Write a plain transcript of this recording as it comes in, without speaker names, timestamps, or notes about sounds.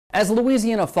As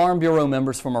Louisiana Farm Bureau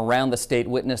members from around the state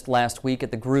witnessed last week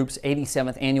at the group's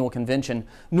 87th annual convention,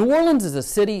 New Orleans is a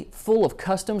city full of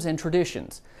customs and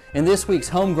traditions. In this week's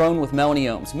Homegrown with Melanie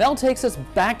Ohmes, Mel takes us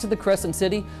back to the Crescent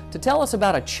City to tell us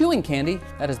about a chewing candy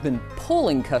that has been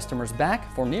pulling customers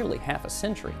back for nearly half a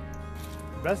century.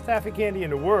 The best taffy candy in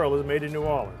the world is made in New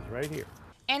Orleans, right here.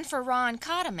 And for Ron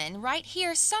Cotterman, right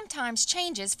here sometimes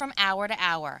changes from hour to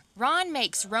hour. Ron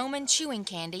makes Roman chewing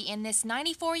candy in this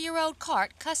 94-year-old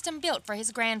cart custom built for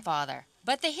his grandfather.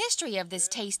 But the history of this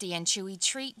tasty and chewy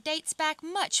treat dates back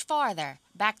much farther,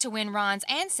 back to when Ron's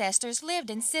ancestors lived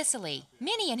in Sicily.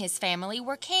 Many in his family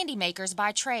were candy makers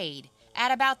by trade. At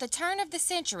about the turn of the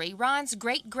century, Ron's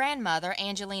great-grandmother,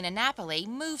 Angelina Napoli,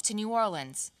 moved to New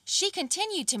Orleans. She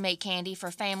continued to make candy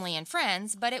for family and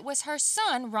friends, but it was her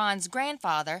son, Ron's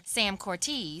grandfather, Sam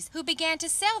Cortez, who began to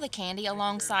sell the candy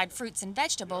alongside fruits and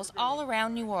vegetables all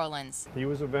around New Orleans. He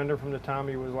was a vendor from the time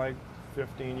he was like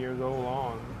 15 years old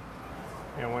on.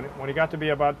 And when he got to be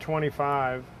about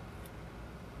 25,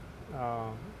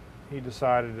 he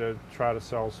decided to try to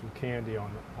sell some candy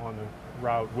on the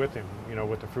route with him, you know,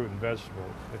 with the fruit and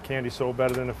vegetables. The candy sold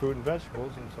better than the fruit and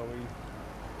vegetables, and so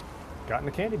he got in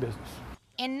the candy business.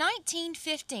 In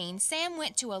 1915, Sam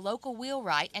went to a local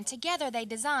wheelwright, and together they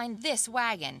designed this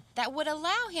wagon that would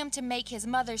allow him to make his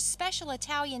mother's special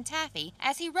Italian taffy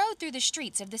as he rode through the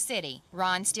streets of the city.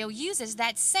 Ron still uses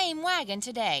that same wagon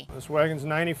today. This wagon's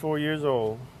 94 years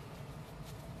old.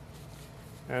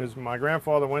 And my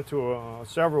grandfather went to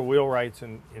several wheelwrights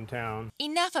in town.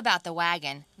 Enough about the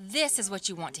wagon. This is what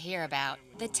you want to hear about.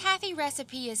 The taffy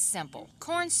recipe is simple.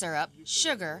 Corn syrup,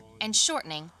 sugar, and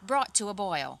shortening brought to a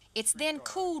boil. It's then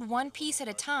cooled one piece at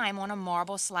a time on a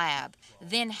marble slab,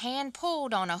 then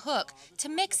hand-pulled on a hook to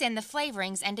mix in the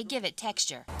flavorings and to give it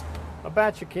texture. A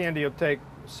batch of candy will take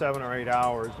 7 or 8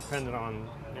 hours, depending on,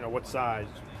 you know, what size.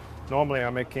 Normally I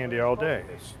make candy all day.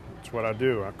 That's what I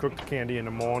do. I cook the candy in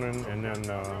the morning, and then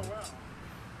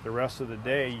the rest of the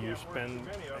day you spend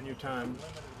your time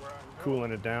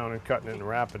cooling it down and cutting it and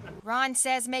wrapping it. Ron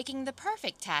says making the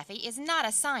perfect taffy is not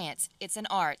a science, it's an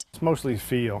art. It's mostly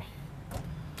feel,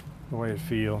 the way it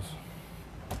feels.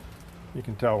 You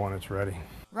can tell when it's ready.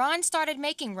 Ron started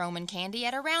making Roman candy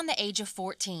at around the age of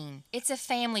 14. It's a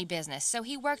family business, so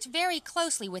he worked very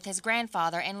closely with his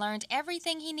grandfather and learned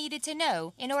everything he needed to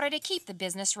know in order to keep the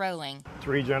business rolling.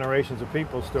 3 generations of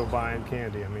people still buying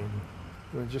candy. I mean,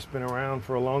 we've just been around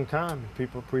for a long time.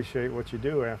 People appreciate what you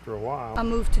do after a while. I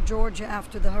moved to Georgia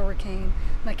after the hurricane,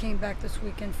 and I came back this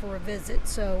weekend for a visit.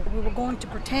 So we were going to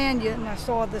Britannia, and I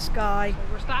saw this guy.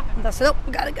 We're stopping. And I said, oh,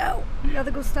 we gotta go. We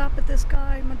gotta go stop at this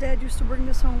guy. My dad used to bring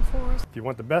this home for us. If you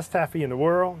want the best taffy in the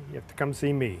world, you have to come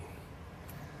see me.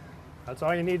 That's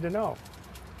all you need to know.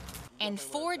 And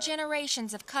 4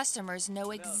 generations of customers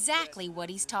know exactly what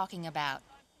he's talking about.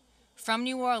 From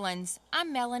New Orleans,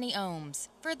 I'm Melanie Ohmes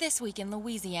for This Week in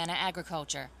Louisiana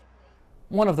Agriculture.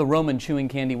 One of the Roman chewing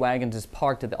candy wagons is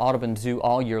parked at the Audubon Zoo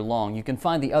all year long. You can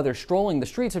find the other strolling the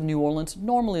streets of New Orleans,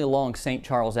 normally along St.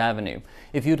 Charles Avenue.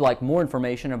 If you'd like more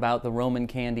information about the Roman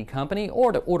Candy Company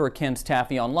or to order Ken's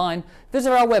Taffy online,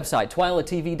 visit our website,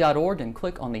 twilatv.org, and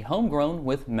click on the Homegrown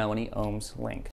with Melanie Ohmes link.